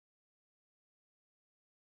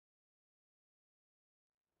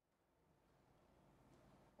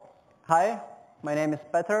Hi, my name is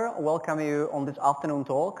Petr. Welcome you on this afternoon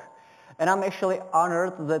talk. And I'm actually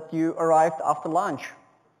honored that you arrived after lunch.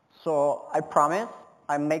 So I promise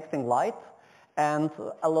I make things light and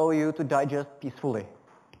allow you to digest peacefully.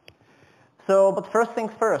 But first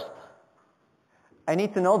things first, I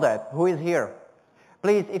need to know that. Who is here?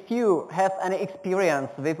 Please, if you have any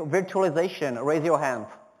experience with virtualization, raise your hand.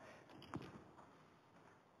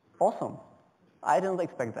 Awesome. I didn't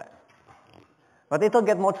expect that. But it'll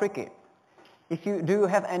get more tricky. If you do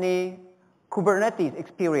have any Kubernetes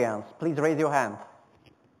experience, please raise your hand.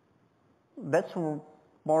 That's more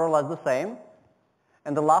or less the same.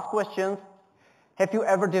 And the last question, have you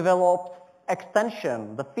ever developed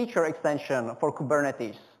extension, the feature extension for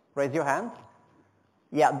Kubernetes? Raise your hand.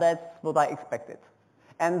 Yeah, that's what I expected.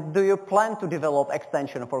 And do you plan to develop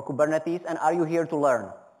extension for Kubernetes, and are you here to learn?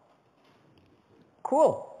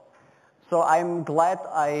 Cool. So I'm glad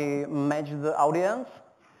I matched the audience.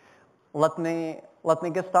 Let me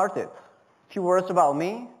get started. A few words about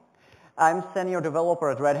me. I'm senior developer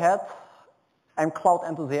at Red Hat. I'm cloud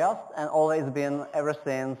enthusiast and always been ever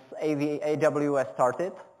since AWS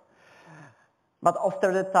started. But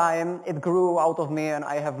after that time, it grew out of me and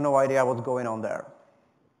I have no idea what's going on there.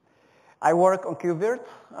 I work on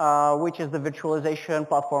KubeVirt, which is the virtualization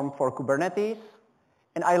platform for Kubernetes.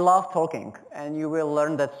 And I love talking, and you will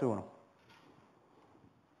learn that soon.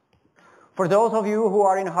 For those of you who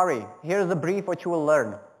are in a hurry, here's a brief what you will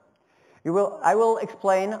learn. I will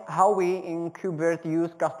explain how we in KubeVirt use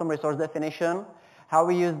custom resource definition, how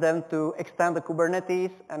we use them to extend the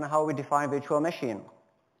Kubernetes, and how we define virtual machine.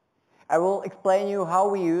 I will explain you how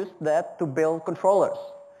we use that to build controllers,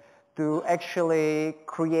 to actually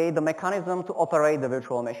create the mechanism to operate the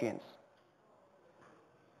virtual machines.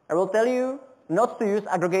 I will tell you not to use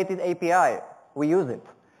aggregated API. We use it.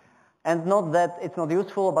 And not that it's not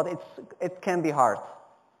useful, but it can be hard.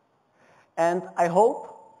 And I hope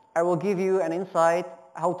I will give you an insight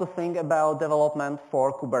how to think about development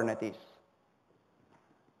for Kubernetes.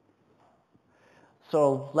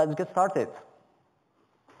 So let's get started.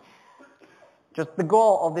 Just the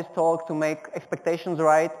goal of this talk to make expectations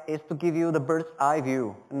right is to give you the bird's eye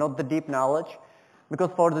view, not the deep knowledge. Because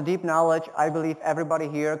for the deep knowledge, I believe everybody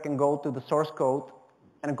here can go to the source code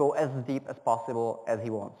and go as deep as possible as he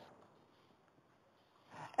wants.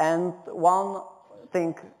 And one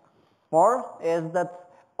thing more is that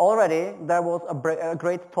already there was a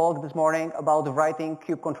great talk this morning about writing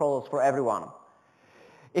kube controllers for everyone.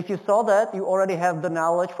 If you saw that, you already have the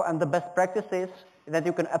knowledge and the best practices that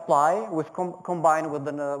you can apply combined with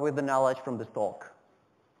the knowledge from this talk.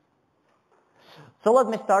 So let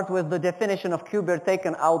me start with the definition of KubeVirt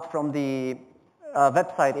taken out from the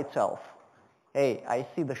website itself. Hey, I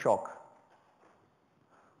see the shock.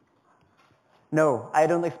 No, I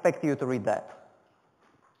don't expect you to read that.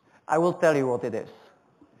 I will tell you what it is.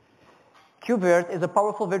 KubeVirt is a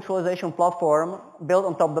powerful virtualization platform built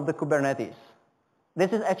on top of the Kubernetes.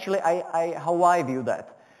 This is actually how I view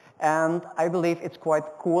that. And I believe it's quite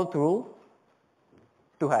a cool tool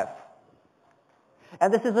to have.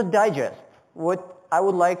 And this is a digest. What I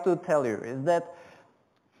would like to tell you is that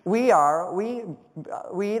we,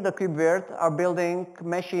 the KubeVirt, are building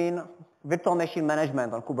virtual machine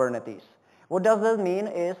management on Kubernetes. What does that mean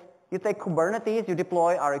is you take Kubernetes, you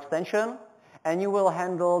deploy our extension, and you will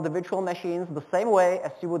handle the virtual machines the same way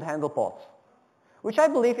as you would handle pods. Which I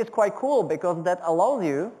believe is quite cool because that allows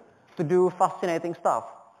you to do fascinating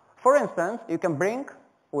stuff. For instance, you can bring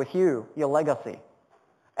with you your legacy.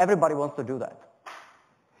 Everybody wants to do that.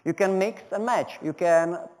 You can mix and match. You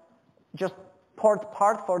can just port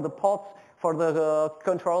part for the pods, for the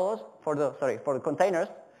controllers, for the containers,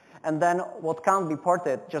 and then what can't be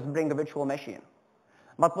ported, just bring a virtual machine.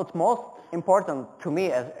 But what's most important to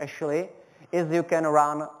me actually is you can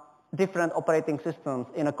run different operating systems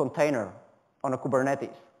in a container on a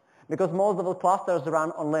Kubernetes. Because most of the clusters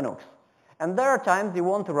run on Linux. And there are times you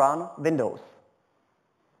want to run Windows.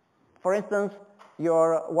 For instance,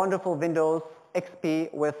 your wonderful Windows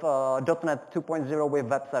XP with .NET 2.0 with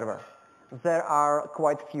web server. There are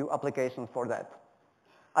quite a few applications for that.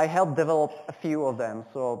 I helped develop a few of them,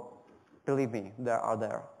 so believe me, they are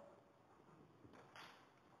there.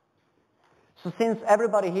 So since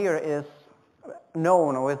everybody here is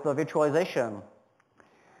known with the virtualization,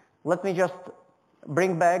 let me just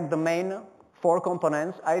bring back the main 4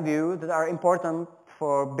 components I view that are important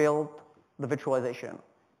for build the virtualization.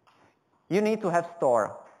 You need to have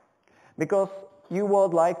store, because you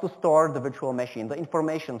would like to store the virtual machine, the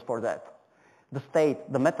information for that, the state,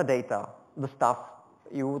 the metadata, the stuff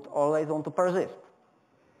you would always want to persist.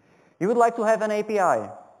 You would like to have an API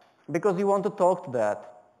because you want to talk to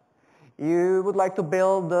that. You would like to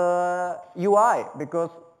build the UI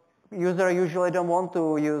because users usually don't want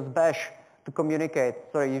to use bash to communicate,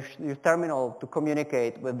 sorry, use terminal to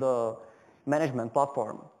communicate with the management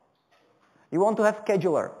platform. You want to have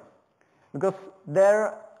scheduler because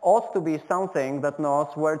there ought to be something that knows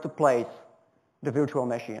where to place the virtual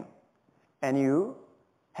machine. And you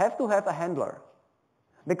have to have a handler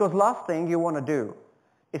because last thing you want to do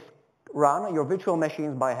is run your virtual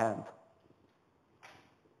machines by hand.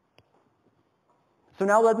 So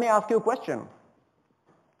now let me ask you a question.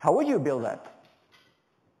 How would you build that?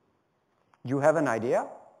 Do you have an idea?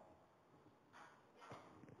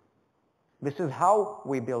 This is how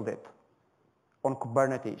we build it on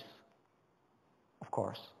Kubernetes, of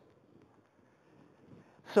course.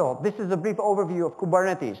 So this is a brief overview of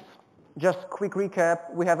Kubernetes. Just quick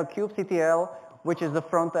recap, we have a kubectl, which is the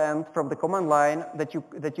front end from the command line that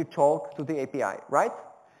you talk to the API, right?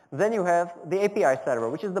 Then you have the API server,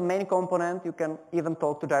 which is the main component you can even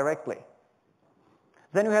talk to directly.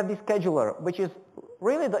 Then you have the scheduler, which is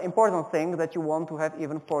really the important thing that you want to have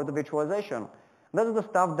even for the virtualization. That is the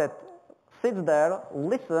stuff that sits there,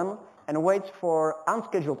 listens, and waits for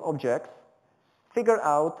unscheduled objects, figure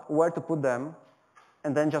out where to put them,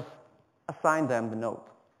 and then just assign them the node.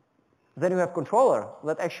 Then you have controller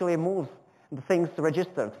that actually moves the things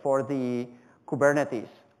registered for the Kubernetes,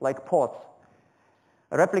 like pods,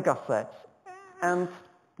 replica sets, and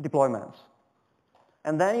deployments.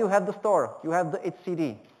 And then you have the store, you have the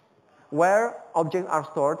etcd, where objects are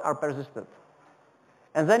stored, are persisted.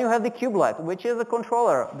 And then you have the kubelet, which is a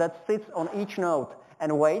controller that sits on each node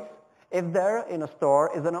and waits if there in a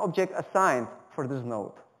store is an object assigned for this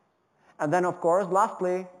node. And then, of course,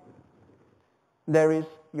 lastly, there is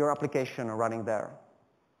your application running there.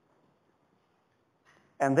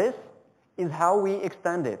 And this is how we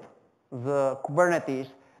extended the Kubernetes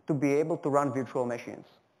to be able to run virtual machines.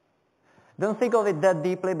 Don't think of it that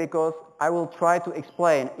deeply because I will try to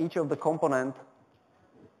explain each of the components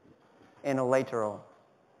in a later on.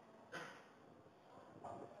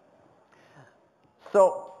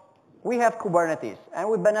 So we have Kubernetes and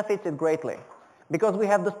we benefit it greatly because we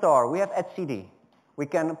have the store, we have etcd. We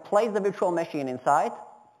can place the virtual machine inside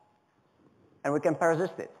and we can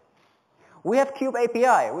persist it. We have Kube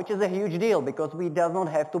API, which is a huge deal because we do not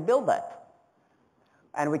have to build that.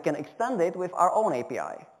 And we can extend it with our own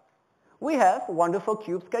API. We have wonderful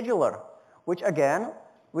Kube scheduler, which again,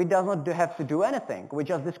 we do not have to do anything. We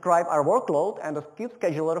just describe our workload and the Kube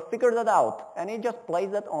scheduler figures that out and it just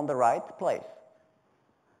places it on the right place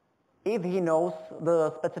if he knows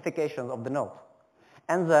the specifications of the node.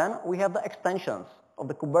 And then we have the extensions of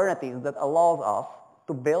the Kubernetes that allows us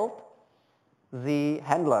to build the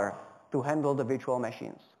handler to handle the virtual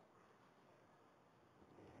machines.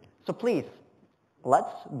 So please,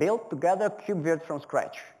 let's build together KubeVirt from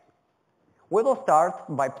scratch. We will start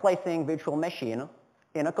by placing virtual machine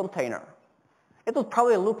in a container. It will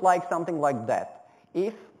probably look like something like that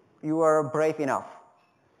if you are brave enough.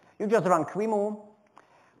 You just run qemu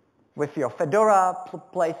with your Fedora,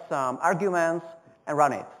 place some arguments, and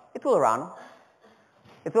run it. It will run.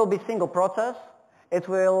 It will be single process.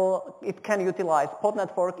 It can utilize pod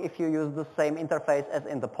network if you use the same interface as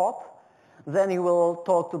in the pod. Then you will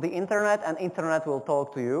talk to the internet and internet will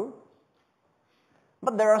talk to you.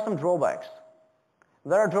 But there are some drawbacks.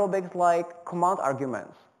 There are drawbacks like command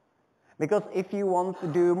arguments. Because if you want to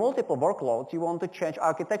do multiple workloads, you want to change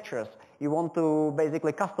architectures, you want to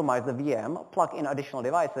basically customize the VM, plug in additional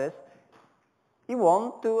devices, you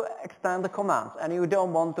want to extend the commands and you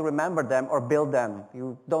don't want to remember them or build them.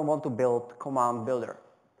 You don't want to build command builder.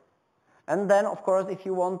 And then, of course, if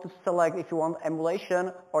you want to select if you want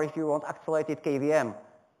emulation or if you want accelerated KVM,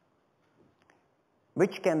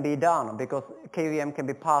 which can be done because KVM can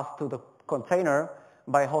be passed to the container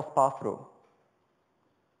by host pass-through.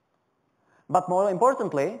 But more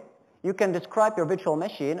importantly, you can describe your virtual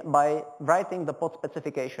machine by writing the pod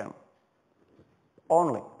specification.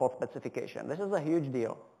 Only pod specification. This is a huge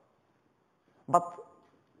deal. But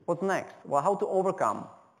what's next? Well, how to overcome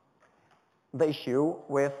the issue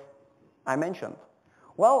I mentioned?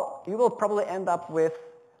 Well, you will probably end up with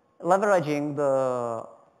leveraging the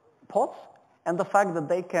pods and the fact that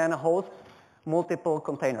they can host multiple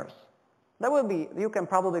containers. You can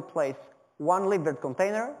probably place one KubeVirt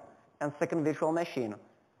container and second virtual machine.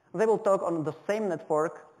 They will talk on the same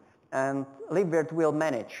network and KubeVirt will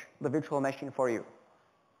manage the virtual machine for you.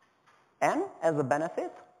 And as a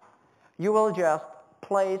benefit, you will just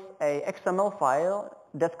place a XML file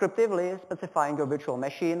descriptively specifying your virtual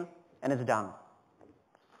machine and it's done.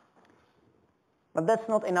 But that's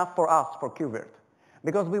not enough for us, for KubeVirt,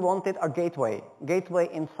 because we wanted a gateway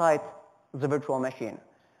inside the virtual machine.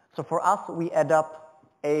 So for us, we add up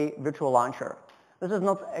a virtual launcher. This is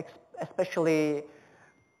not especially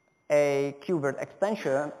a KubeVirt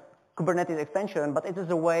extension, Kubernetes extension, but it is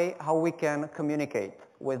a way how we can communicate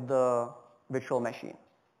with the virtual machine.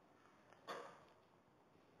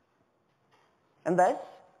 And this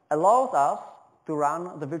allows us to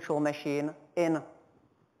run the virtual machine in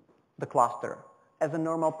the cluster as a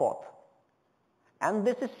normal pod. And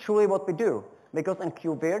this is truly what we do, because in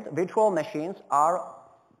KubeVirt, virtual machines are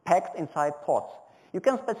packed inside pods. You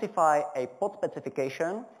can specify a pod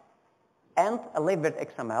specification and a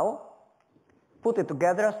libvirt XML, put it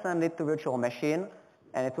together, send it to virtual machine,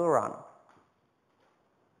 and it will run.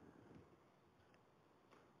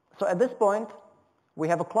 So at this point, we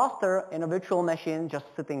have a cluster in a virtual machine just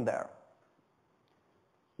sitting there.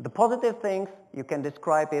 The positive things, you can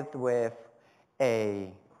describe it with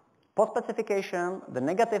a pod specification. The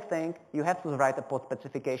negative thing, you have to write a pod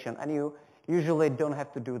specification, and you usually don't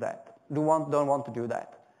have to do that. Don't want to do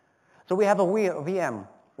that. So we have a VM.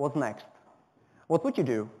 What's next? What would you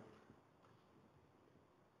do?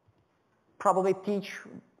 Probably teach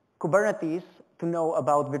Kubernetes to know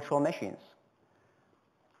about virtual machines.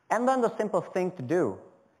 And then the simple thing to do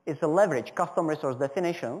is to leverage custom resource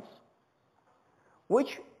definitions,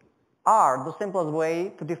 which are the simplest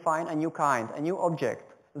way to define a new kind, a new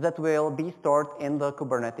object that will be stored in the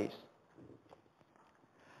Kubernetes.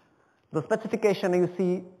 The specification you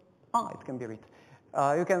see, it can be read.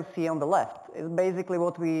 You can see on the left is basically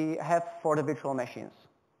what we have for the virtual machines.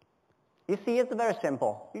 You see, it's very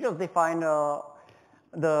simple. You just define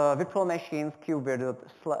the virtual machines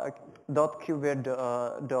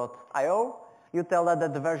kubevirt.kubevirt.io. You tell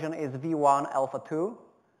that the version is v1 alpha 2,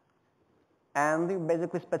 and you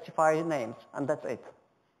basically specify names, and that's it.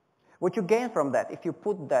 What you gain from that, if you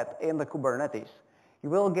put that in the Kubernetes, you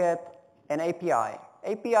will get an API.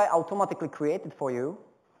 API automatically created for you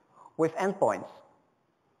with endpoints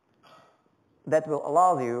that will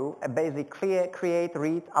allow you a basic create,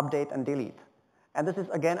 read, update, and delete. And this is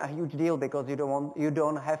again a huge deal because you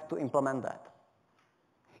don't have to implement that.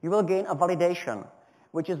 You will gain a validation,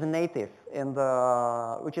 which is nowadays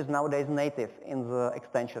native in the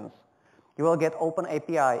extensions. You will get open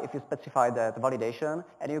API if you specify that validation,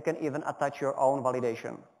 and you can even attach your own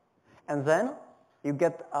validation. And then you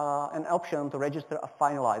get an option to register a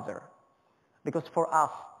finalizer. Because for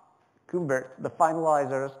us, KubeVirt, the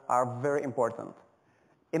finalizers are very important.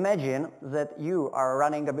 Imagine that you are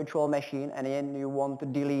running a virtual machine and then you want to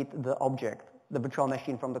delete the object, the virtual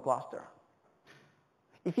machine from the cluster.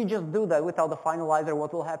 If you just do that without the finalizer,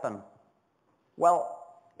 what will happen? Well,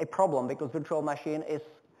 a problem, because virtual machine is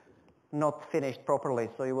not finished properly,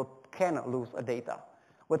 so you can lose a data.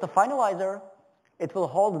 With the finalizer, it will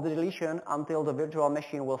hold the deletion until the virtual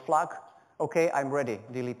machine will flag, okay, I'm ready,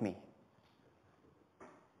 delete me.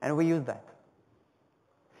 And we use that.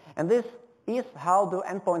 And this is how the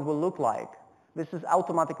endpoint will look like. This is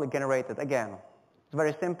automatically generated again. It's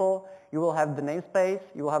very simple. You will have the namespace,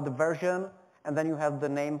 you will have the version, and then you have the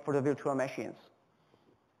name for the virtual machines.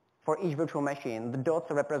 For each virtual machine, the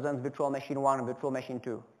dots represent virtual machine 1 and virtual machine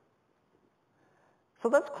 2. So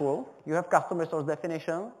that's cool. You have custom resource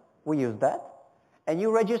definition. We use that. And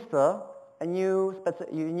you register a new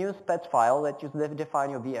spec file that you define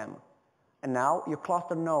your VM. And now your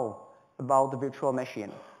cluster knows about the virtual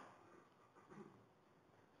machine.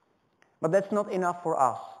 But that's not enough for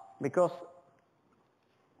us, because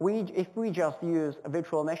if we just use a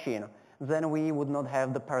virtual machine, then we would not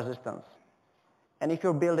have the persistence. And if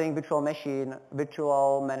you're building virtual machine,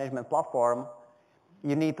 virtual management platform,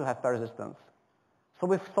 you need to have persistence. So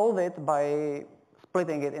we've solved it by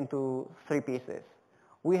splitting it into 3 pieces.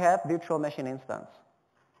 We have virtual machine instance.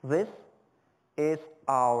 This is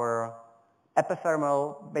our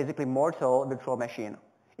epithermal, basically mortal virtual machine.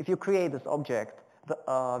 If you create this object, the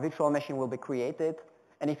virtual machine will be created,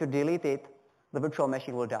 and if you delete it, the virtual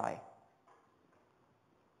machine will die.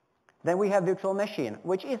 Then we have virtual machine,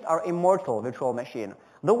 which is our immortal virtual machine,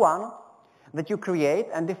 the one that you create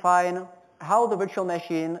and define how the virtual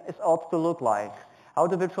machine is ought to look like, how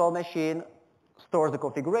the virtual machine stores the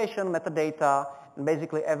configuration, metadata, and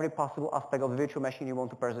basically every possible aspect of the virtual machine you want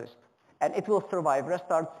to persist. And it will survive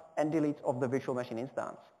restarts and deletes of the virtual machine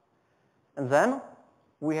instance. And then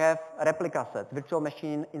we have replica sets, virtual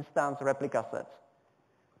machine instance replica sets.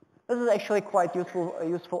 This is actually quite a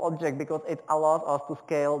useful object because it allows us to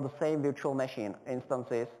scale the same virtual machine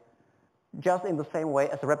instances just in the same way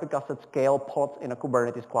as replica sets scale pods in a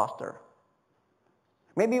Kubernetes cluster.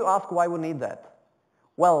 Maybe you ask why we need that.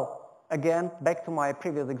 Well, again, back to my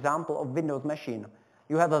previous example of Windows machine.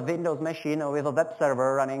 You have a Windows machine with a web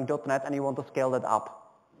server running .NET and you want to scale that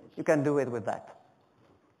up. You can do it with that.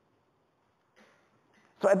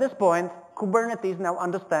 So at this point, Kubernetes now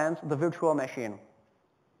understands the virtual machine.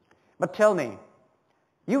 But tell me,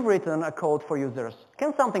 you've written a code for users.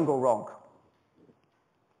 Can something go wrong?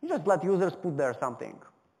 You just let users put there something.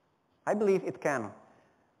 I believe it can.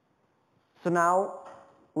 So now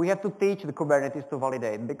we have to teach the Kubernetes to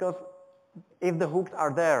validate, because if the hooks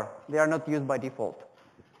are there, they are not used by default.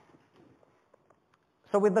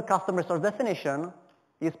 So with the custom resource definition,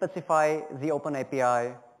 you specify the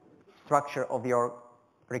OpenAPI structure of your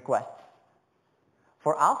requests.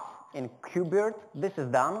 For us, in KubeVirt, this is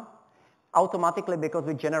done automatically because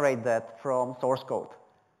we generate that from source code.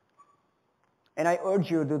 And I urge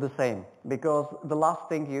you to do the same, because the last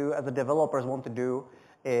thing you as a developers want to do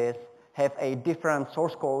is have a different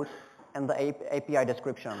source code and the API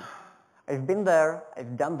description. I've been there,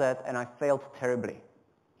 I've done that, and I failed terribly,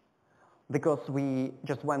 because we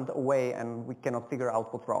just went away and we cannot figure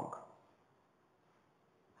out what's wrong.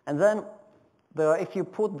 And then if you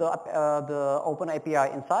put the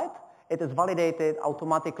OpenAPI inside, it is validated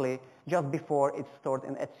automatically just before it's stored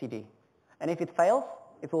in etcd. And if it fails,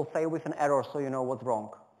 it will fail with an error, so you know what's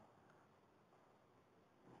wrong.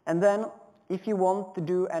 And then if you want to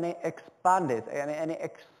do any expanded, any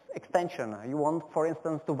extension, you want, for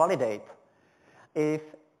instance, to validate if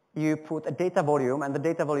you put a data volume and the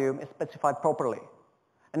data volume is specified properly.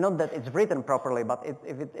 And not that it's written properly, but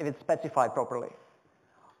if it's specified properly.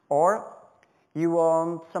 Or you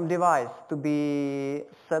want some device to be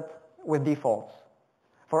set with defaults.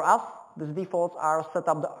 For us, these defaults are set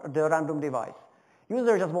up the random device.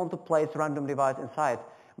 Users just want to place random device inside,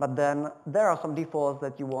 but then there are some defaults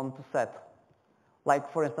that you want to set.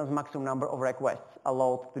 Like, for instance, maximum number of requests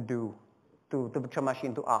allowed to do to the virtual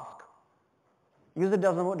machine to ask. User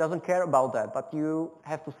doesn't care about that, but you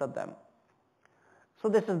have to set them. So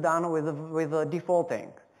this is done with the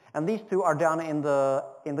defaulting. And these two are done in the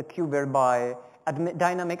KubeVirt by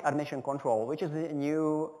dynamic admission control, which is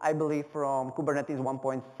new, I believe, from Kubernetes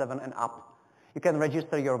 1.7 and up. You can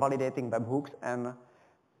register your validating webhooks and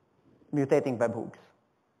mutating webhooks.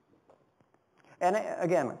 And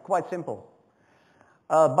again, quite simple.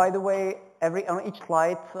 By the way, on each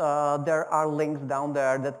slide, there are links down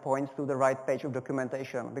there that points to the right page of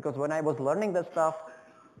documentation. Because when I was learning that stuff,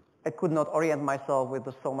 I could not orient myself with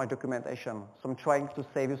so much documentation. So I'm trying to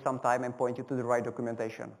save you some time and point you to the right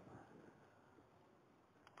documentation.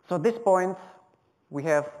 So at this point, we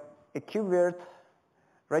have a KubeVirt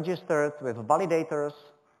registered with validators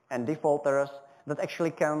and defaulters that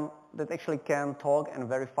actually can talk and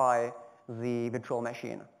verify the virtual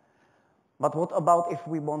machine. But what about if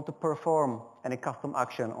we want to perform any custom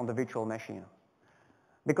action on the virtual machine?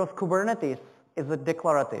 Because Kubernetes is a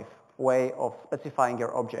declarative way of specifying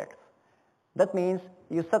your object. That means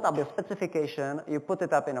you set up your specification, you put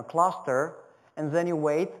it up in a cluster, and then you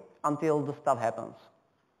wait until the stuff happens.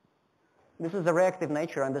 This is the reactive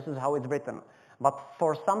nature, and this is how it's written. But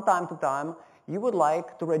for some time to time, you would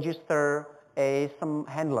like to register some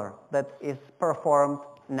handler that is performed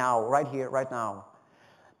now, right here, right now.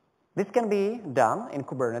 This can be done in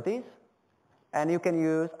Kubernetes, and you can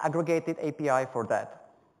use aggregated API for that.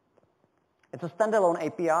 It's a standalone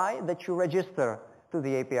API that you register to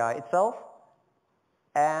the API itself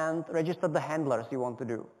and register the handlers you want to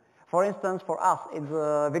do. For instance, for us, it's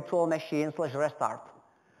a virtual machine / restart,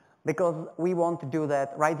 because we want to do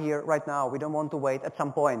that right here, right now. We don't want to wait at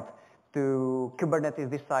some point to Kubernetes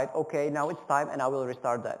decide, okay, now it's time, and I will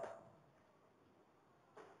restart that.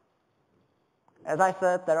 As I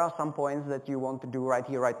said, there are some points that you want to do right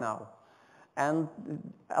here, right now, and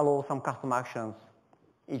allow some custom actions,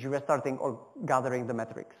 e.g. restarting or gathering the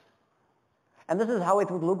metrics. And this is how it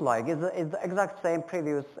would look like. It's the exact same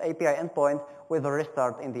previous API endpoint with a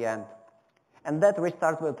restart in the end. And that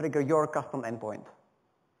restart will trigger your custom endpoint.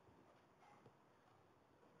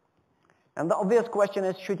 And the obvious question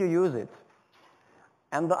is, should you use it?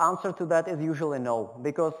 And the answer to that is usually no,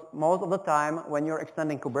 because most of the time when you're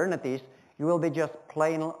extending Kubernetes, you will be just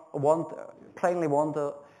plainly want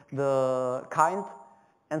the kind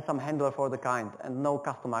and some handler for the kind, and no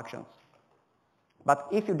custom actions. But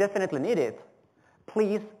if you definitely need it,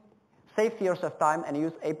 please save yourself time and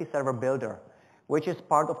use AP Server Builder, which is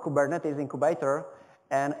part of Kubernetes incubator,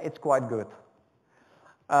 and it's quite good.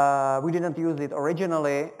 We didn't use it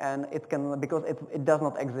originally, and because it does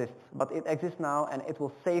not exist, but it exists now, and it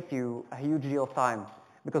will save you a huge deal of time.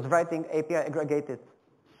 Because writing API aggregated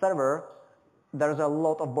server, there's a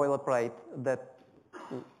lot of boilerplate that's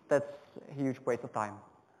a huge waste of time.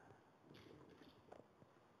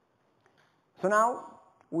 So now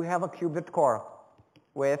we have a KubeVirt core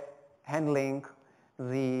with handling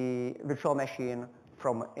the virtual machine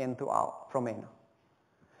from in to out, from in.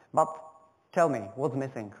 But Tell me, what's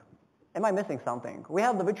missing? Am I missing something? We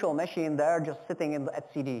have the virtual machine there just sitting in the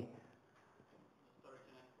etcd.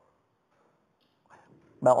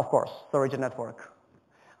 Well, of course, storage and network.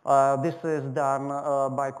 This is done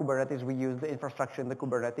by Kubernetes. We use the infrastructure in the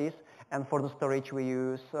Kubernetes. And for the storage, we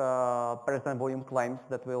use persistent volume claims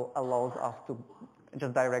that will allow us to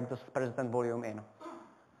just direct the persistent volume in.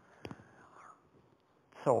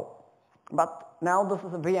 So, but now this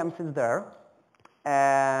is a VM sits there,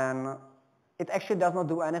 and it actually does not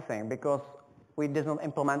do anything because we did not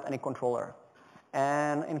implement any controller.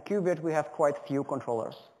 And in KubeVirt, we have quite few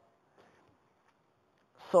controllers.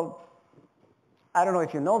 So, I don't know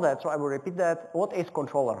if you know that, so I will repeat that. What is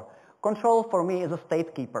controller? Control for me is a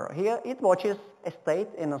state keeper. Here, it watches a state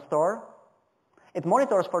in a store. It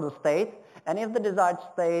monitors for the state, and if the desired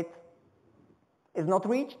state is not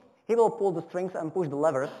reached, he will pull the strings and push the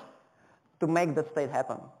levers to make that state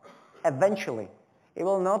happen. Eventually. It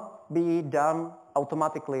will not be done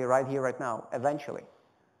automatically right here, right now. Eventually.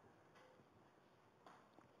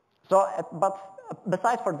 So, but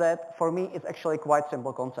besides for that, for me, it's actually quite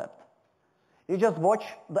simple concept. You just watch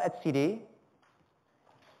the etcd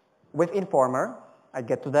with informer. I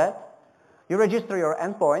get to that. You register your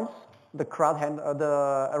endpoints, the CRUD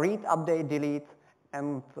the read, update, delete,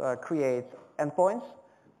 and create endpoints.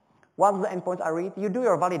 Once the endpoints are read, you do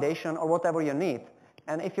your validation or whatever you need.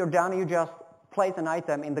 And if you're done, you just place an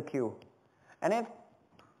item in the queue. And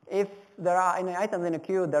if there are any items in the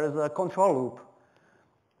queue, there is a control loop,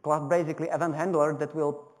 plus basically event handler that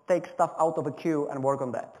will take stuff out of the queue and work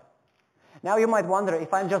on that. Now you might wonder,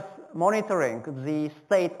 if I'm just monitoring the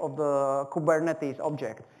state of the Kubernetes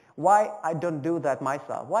object, why I don't do that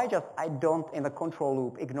myself? Why just I don't, in the control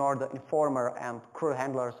loop, ignore the informer and CRUD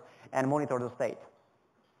handlers and monitor the state?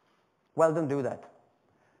 Well, don't do that.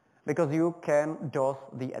 Because you can DOS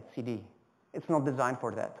the etcd. It's not designed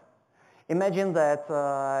for that. Imagine that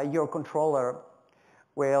your controller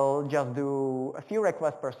will just do a few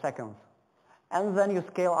requests per second. And then you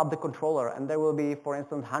scale up the controller, and there will be, for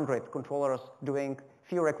instance, 100 controllers doing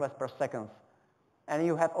few requests per second. And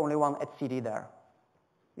you have only one etcd there.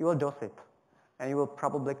 You will DOS it, and you will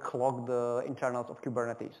probably clog the internals of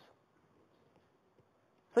Kubernetes.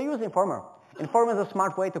 So use Informer. Informer is a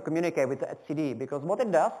smart way to communicate with the etcd, because what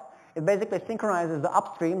it does, it basically synchronizes the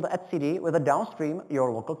upstream, the etcd, with the downstream, your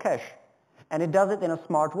local cache. And it does it in a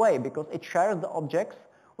smart way, because it shares the objects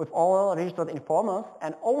with all registered informers,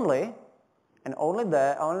 and only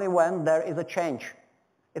when there is a change,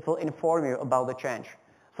 it will inform you about the change.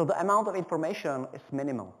 So the amount of information is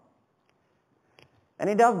minimal. And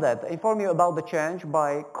it does that, inform you about the change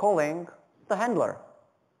by calling the handler.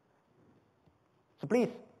 So please,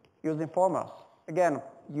 use informers. Again,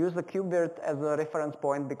 use the KubeVirt as a reference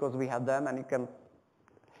point because we have them and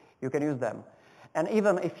you can use them. And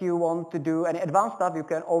even if you want to do any advanced stuff, you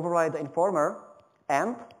can override the informer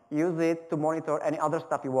and use it to monitor any other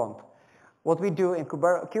stuff you want. What we do in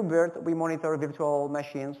KubeVirt, we monitor virtual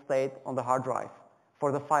machine state on the hard drive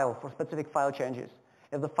for the file, for specific file changes.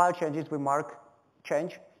 If the file changes, we mark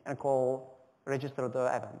change and register the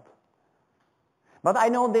event. But I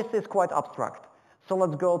know this is quite abstract, so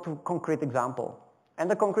let's go to concrete example. And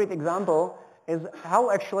the concrete example is how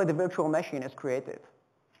actually the virtual machine is created.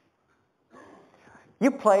 You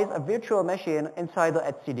place a virtual machine inside the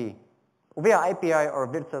etcd via API or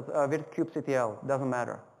Virt kubectl, doesn't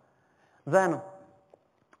matter. Then,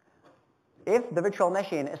 if the virtual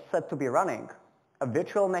machine is set to be running, a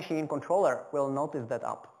virtual machine controller will notice that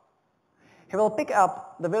up. He will pick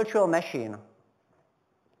up the virtual machine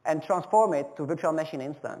and transform it to virtual machine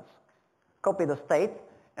instance, copy the state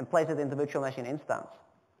and place it in the virtual machine instance,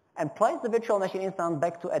 and place the virtual machine instance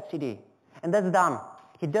back to etcd. And that's done.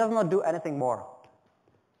 He does not do anything more.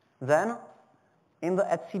 Then, in the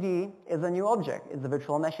etcd is a new object. It's the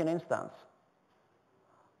virtual machine instance.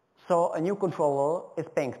 So a new controller is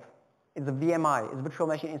pinged. It's a VMI, it's virtual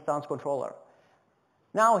machine instance controller.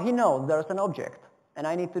 Now he knows there's an object, and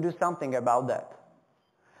I need to do something about that.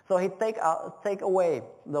 So he take away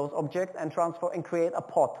those objects and transfer and create a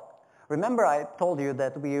pod. Remember I told you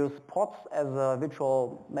that we use pods as a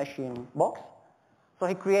virtual machine box? So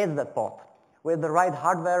he creates that pod with the right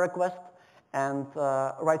hardware request and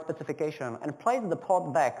right specification and places the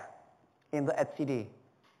pod back in the etcd.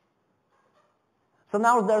 So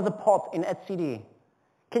now there's a pod in etcd.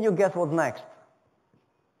 Can you guess what's next?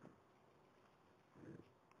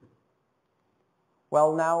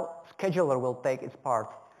 Well, now scheduler will take its part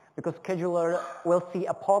because scheduler will see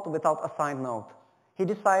a pod without assigned node. He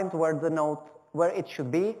decides where it should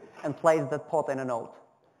be and place that pod in a node.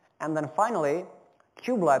 And then finally,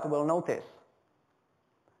 kubelet will notice,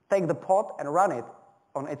 take the pod and run it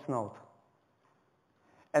on its node.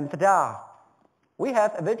 And ta-da! We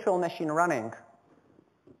have a virtual machine running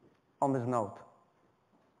on this node.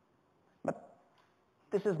 But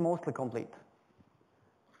this is mostly complete.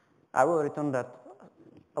 I will return that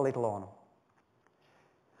a little on.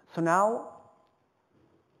 So now,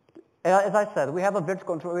 as I said, we have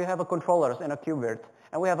controllers in a KubeVirt,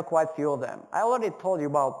 and we have quite few of them. I already told you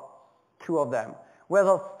about 2 of them. We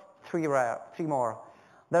have 3 more.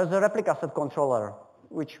 There's a replica set controller,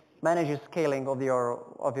 which manages scaling of your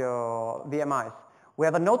VMIs. We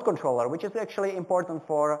have a node controller, which is actually important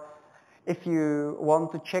for if you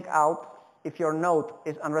want to check out if your node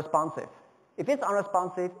is unresponsive. If it's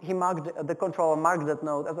unresponsive, the controller marks that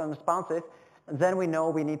node as unresponsive, then we know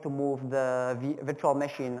we need to move the virtual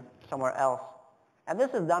machine somewhere else. And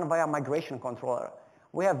this is done via migration controller.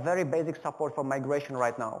 We have very basic support for migration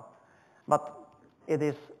right now, but it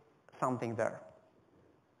is something there.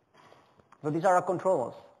 So these are our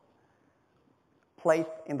controllers placed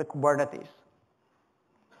in the Kubernetes.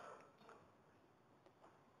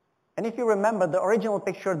 And if you remember the original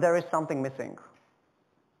picture, there is something missing.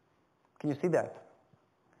 Can you see that?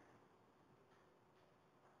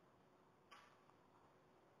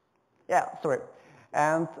 Yeah, sorry.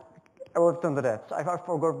 And I will return to that. So I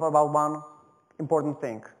forgot about one important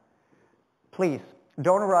thing. Please,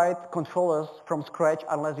 don't write controllers from scratch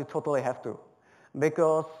unless you totally have to.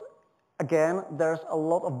 Because, again, there's a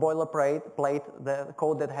lot of boilerplate, the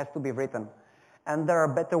code that has to be written. And there are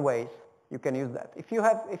better ways you can use that. If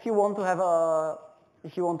you want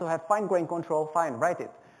to have fine-grained control, fine, write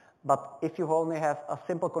it. But if you only have a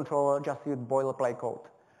simple controller, just use boilerplate code.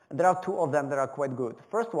 And there are 2 of them that are quite good.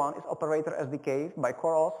 First one is Operator SDK by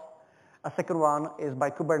Kotas. A second one is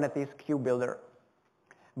by Kubernetes KubeVirt.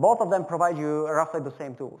 Both of them provide you roughly the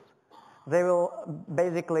same tools. They will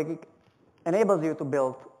basically enable you to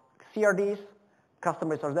build CRDs, custom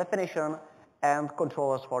resource definition, and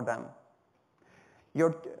controllers for them.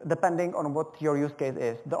 Depending on what your use case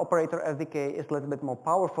is. The Operator SDK is a little bit more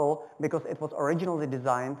powerful because it was originally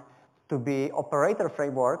designed to be operator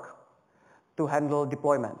framework to handle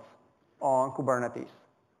deployments on Kubernetes,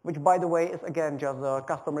 which, by the way, is again just a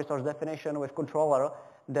custom resource definition with controller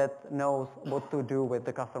that knows what to do with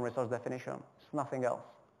the custom resource definition. It's nothing else.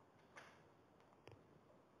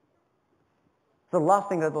 The last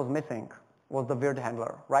thing that was missing was the virt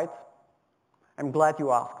handler, right? I'm glad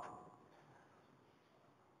you asked.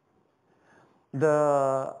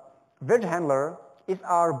 The virt handler is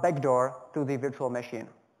our backdoor to the virtual machine,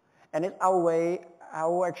 and it's our way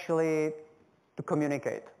how actually to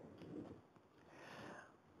communicate.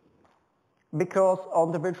 Because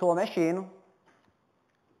on the virtual machine,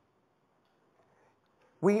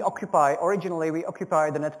 originally we occupy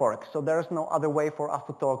the network, so there is no other way for us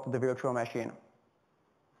to talk to the virtual machine.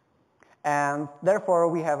 And therefore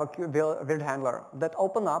we have a virt handler that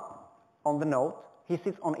open up on the node. He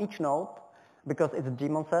sits on each node because it's a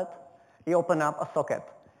daemon set. You open up a socket,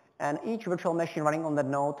 and each virtual machine running on that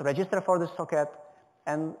node register for the socket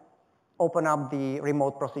and open up the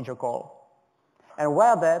remote procedure call. And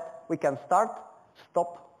via that, we can start,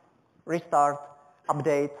 stop, restart,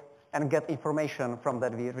 update, and get information from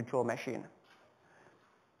that virtual machine.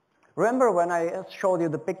 Remember when I showed you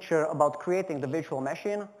the picture about creating the virtual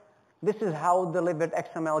machine? This is how the libvirt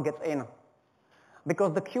XML gets in.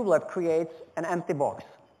 Because the kubelet creates an empty box.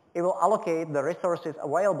 It will allocate the resources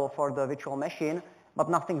available for the virtual machine, but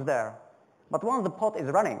nothing's there. But once the pod is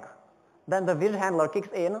running, then the virt handler kicks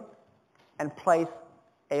in and plays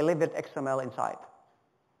a libvirt XML inside.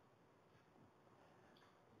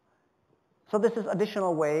 So this is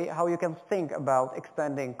additional way how you can think about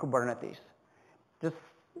extending Kubernetes. Just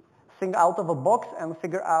think out of a box and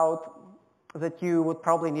figure out that you would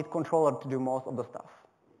probably need controller to do most of the stuff.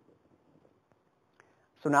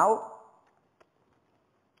 So now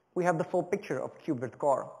we have the full picture of KubeVirt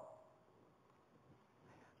core.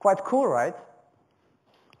 Quite cool, right?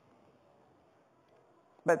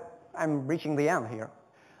 But I'm reaching the end here.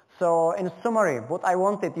 So in summary, what I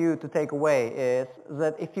wanted you to take away is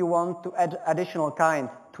that if you want to add additional kind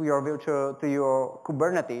to your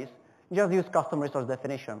Kubernetes, just use custom resource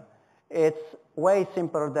definition. It's way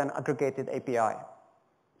simpler than aggregated API.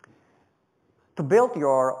 To build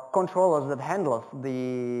your controllers that handles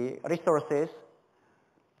the resources,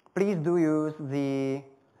 please do use the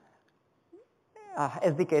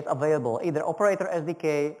SDKs available, either Operator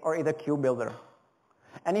SDK or either KubeBuilder.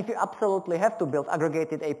 And if you absolutely have to build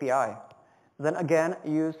aggregated API, then again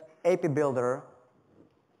use AP Builder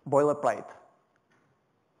boilerplate.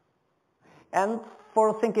 And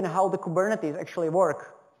for thinking how the Kubernetes actually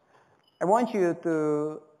work, I want you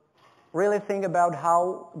to really think about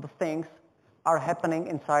how the things are happening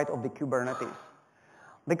inside of the Kubernetes.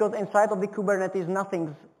 Because inside of the Kubernetes,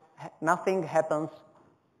 nothing happens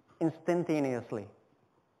instantaneously.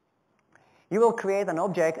 You will create an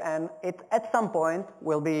object and it at some point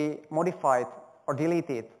will be modified or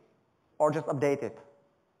deleted or just updated.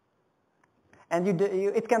 And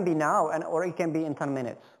it can be now or it can be in 10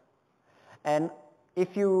 minutes. And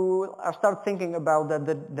if you start thinking about that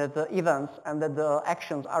the events and that the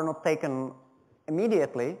actions are not taken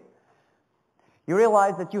immediately, you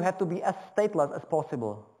realize that you have to be as stateless as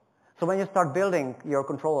possible. So when you start building your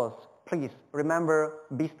controllers, please remember,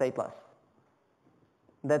 be stateless.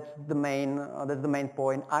 That's the main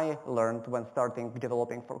point I learned when starting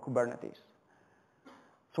developing for Kubernetes.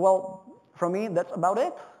 So well, from me, that's about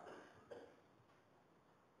it.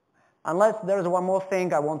 Unless there's one more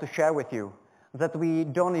thing I want to share with you that we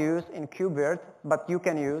don't use in KubeVirt, but you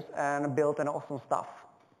can use and build an awesome stuff.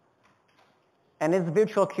 And it's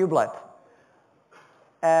virtual kubelet.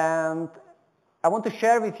 And I want to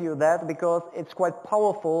share with you that because it's quite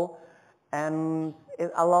powerful and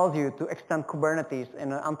it allows you to extend Kubernetes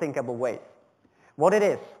in an unthinkable way. What it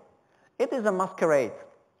is? It is a masquerade.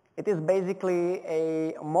 It is basically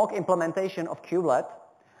a mock implementation of kubelet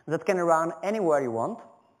that can run anywhere you want.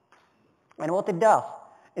 And what it does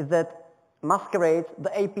is that masquerades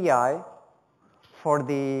the API for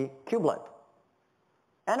the kubelet.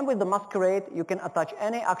 And with the masquerade, you can attach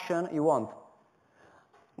any action you want.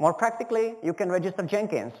 More practically, you can register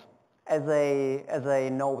Jenkins as a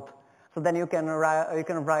node. So then you can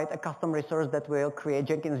write a custom resource that will create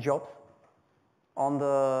Jenkins jobs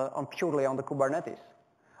purely on the Kubernetes.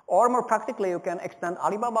 Or more practically, you can extend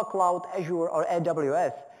Alibaba Cloud, Azure, or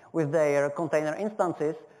AWS with their container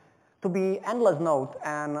instances to be endless node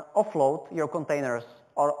and offload your containers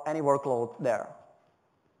or any workload there.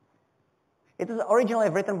 It is originally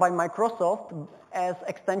written by Microsoft as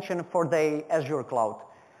extension for the Azure cloud,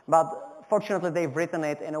 but fortunately they've written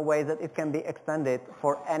it in a way that it can be extended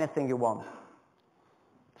for anything you want.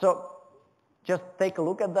 So just take a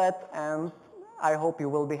look at that, and I hope you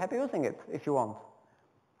will be happy using it if you want.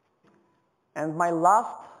 And my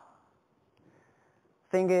last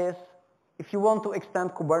thing is, if you want to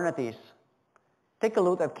extend Kubernetes, take a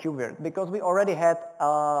look at KubeVirt, because we already had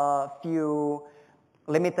a few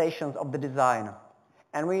limitations of the design,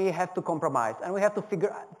 and we have to compromise, and we have to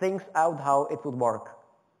figure things out how it would work.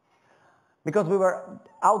 Because we were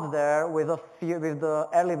out there with the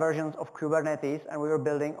early versions of Kubernetes, and we were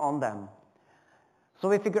building on them. So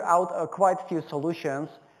we figured out quite a few solutions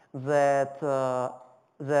that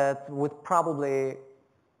would probably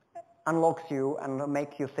unlock you and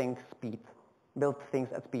make you think speed, build things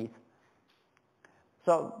at speed.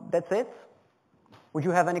 So that's it. Would you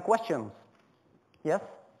have any questions? Yes?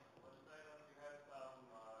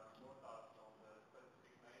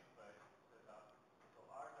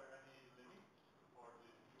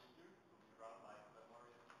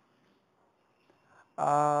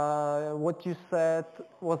 What you said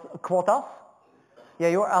was quotas? Yeah,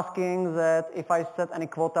 you're asking that if I set any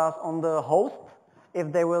quotas on the host, if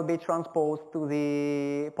they will be transposed to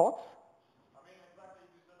the pods? I mean, exactly,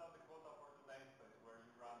 you set up the quota for the namespace where you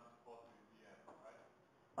run the pod to the VM, right?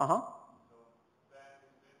 Uh-huh. So then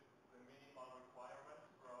is this the minimal requirement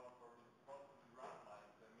for this pod to be run, like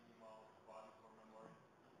the minimal value for memory?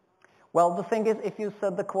 Well, the thing is, if you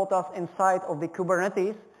set the quotas inside of the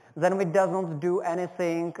Kubernetes, then it doesn't do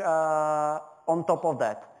anything on top of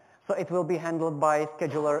that. So it will be handled by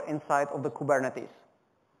scheduler inside of the Kubernetes.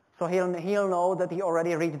 So he'll know that he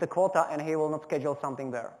already reached the quota and he will not schedule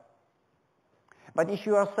something there. But if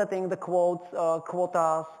you are setting the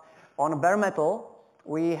quotas on bare metal,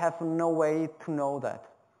 we have no way to know that.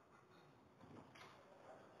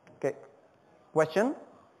 Okay. Question?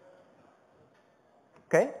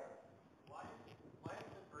 Okay. Why is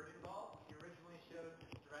the bird involved? You originally showed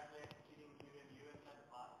directly executing QEMU inside the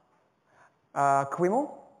pod. QEMU? Yeah.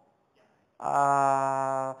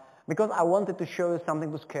 Because I wanted to show you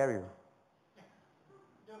something to scare you.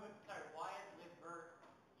 No, but sorry, why is libvirt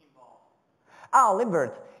involved?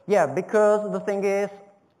 libvirt. Yeah, because the thing is,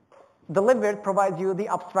 the libvirt provides you the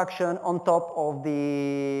abstraction on top of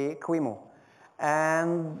the QEMU.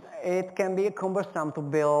 And it can be cumbersome to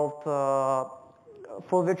build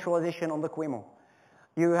full virtualization on the QEMU.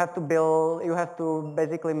 You have to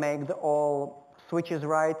basically make all switches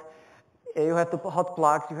right. You have to put hot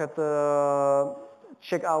plugs, you have to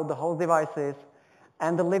check out the host devices,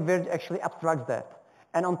 and the libvirt actually abstracts that.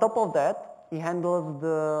 And on top of that, he handles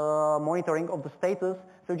the monitoring of the status,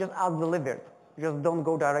 so you just ask the libvirt. You just don't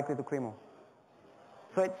go directly to QEMU.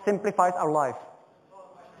 So it simplifies our life. Well,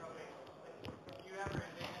 question real quick. Do you ever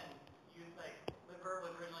envision libvirt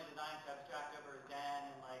was originally designed to abstract over Zen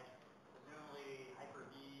and presumably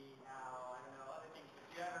Hyper-V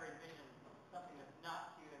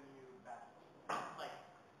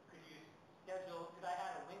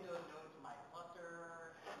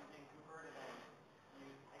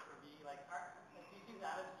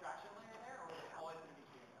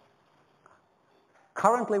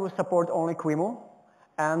Currently, we support only QEMU,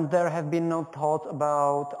 and there have been no thoughts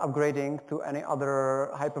about upgrading to any other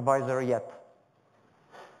hypervisor yet.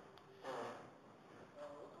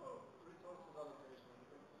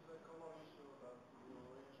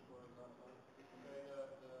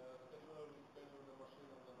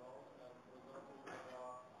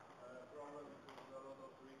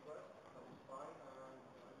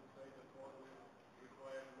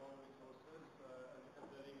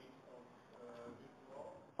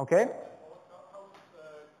 Okay.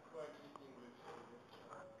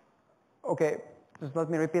 Okay, just let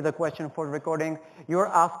me repeat the question for the recording. You're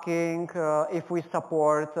asking if we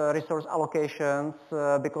support resource allocations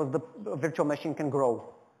because the virtual machine can grow,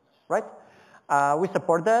 right? We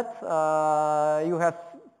support that. You have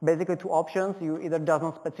basically two options. You either does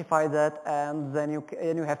not specify that and then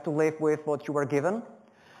you have to live with what you were given.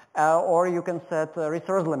 Or you can set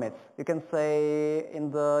resource limits. You can say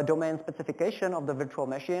in the domain specification of the virtual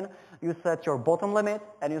machine, you set your bottom limit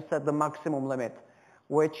and you set the maximum limit,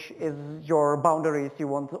 which is your boundaries you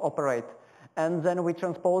want to operate. And then we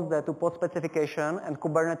transpose that to pod specification, and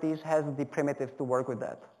Kubernetes has the primitives to work with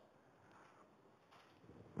that.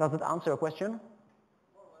 Does it answer your question?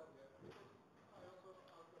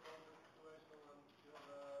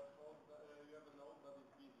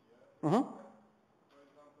 Mm-hmm.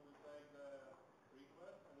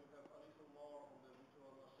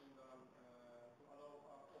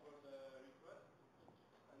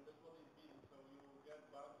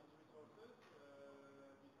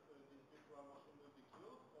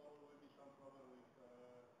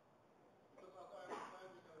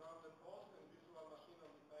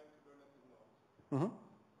 Mm-hmm.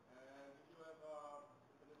 And if you have I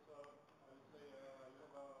would say you have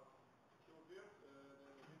a KubeVirt, the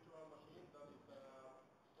virtual machine that is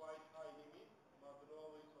quite high limit, but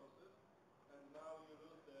low resources, and now you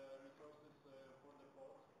lose the resources for the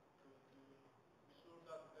pods to be sure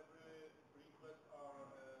that every request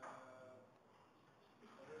are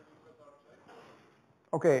checked.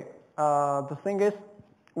 Okay, the thing is,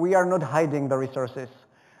 we are not hiding the resources.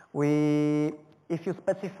 If you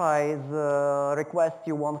specify the requests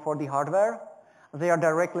you want for the hardware, they are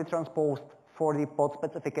directly transposed for the pod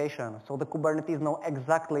specification. So the Kubernetes know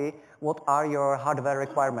exactly what are your hardware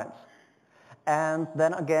requirements. And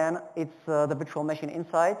then again, it's the virtual machine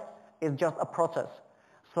inside is just a process.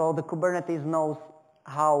 So the Kubernetes knows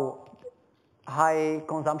how high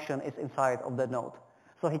consumption is inside of that node.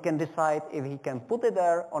 So he can decide if he can put it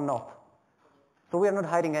there or not. So we are not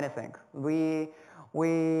hiding anything.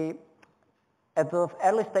 At the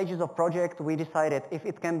early stages of project, we decided if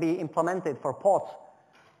it can be implemented for pods,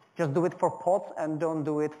 just do it for pods and don't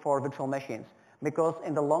do it for virtual machines. Because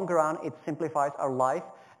in the long run, it simplifies our life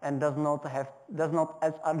and does not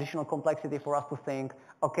add additional complexity for us to think,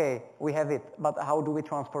 okay, we have it, but how do we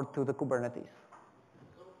transfer to the Kubernetes?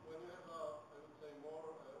 So when you have, I would say, when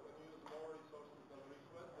you use more resources than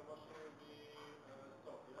request, the machine will be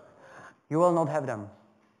stopped, yeah? You will not have them.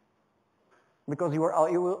 Because you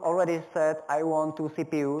already said, I want 2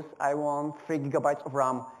 CPUs, I want 3 gigabytes of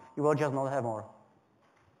RAM. You will just not have more.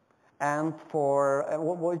 And for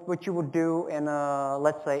what you would do in,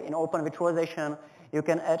 let's say, in open virtualization, you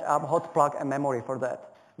can add up hot plug and memory for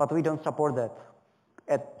that. But we don't support that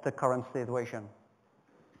at the current situation.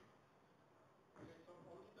 Okay, so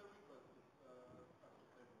only the request is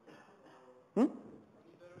acceptable. Hmm?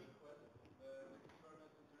 Only the request, the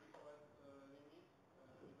Kubernetes request limit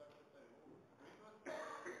is acceptable.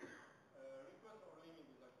 Request or limit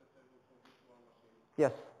is acceptable for virtual machine.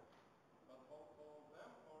 Yes. But all of them?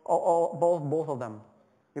 Or? Both of them.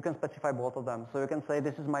 You can specify both of them. So you can say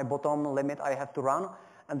this is my bottom limit I have to run,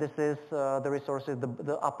 and this is the resources,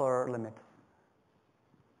 the upper limit.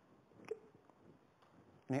 Okay.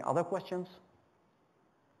 Any other questions?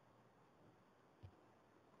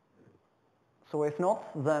 So if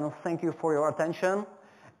not, then thank you for your attention,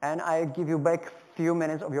 and I give you back a few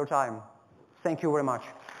minutes of your time. Thank you very much.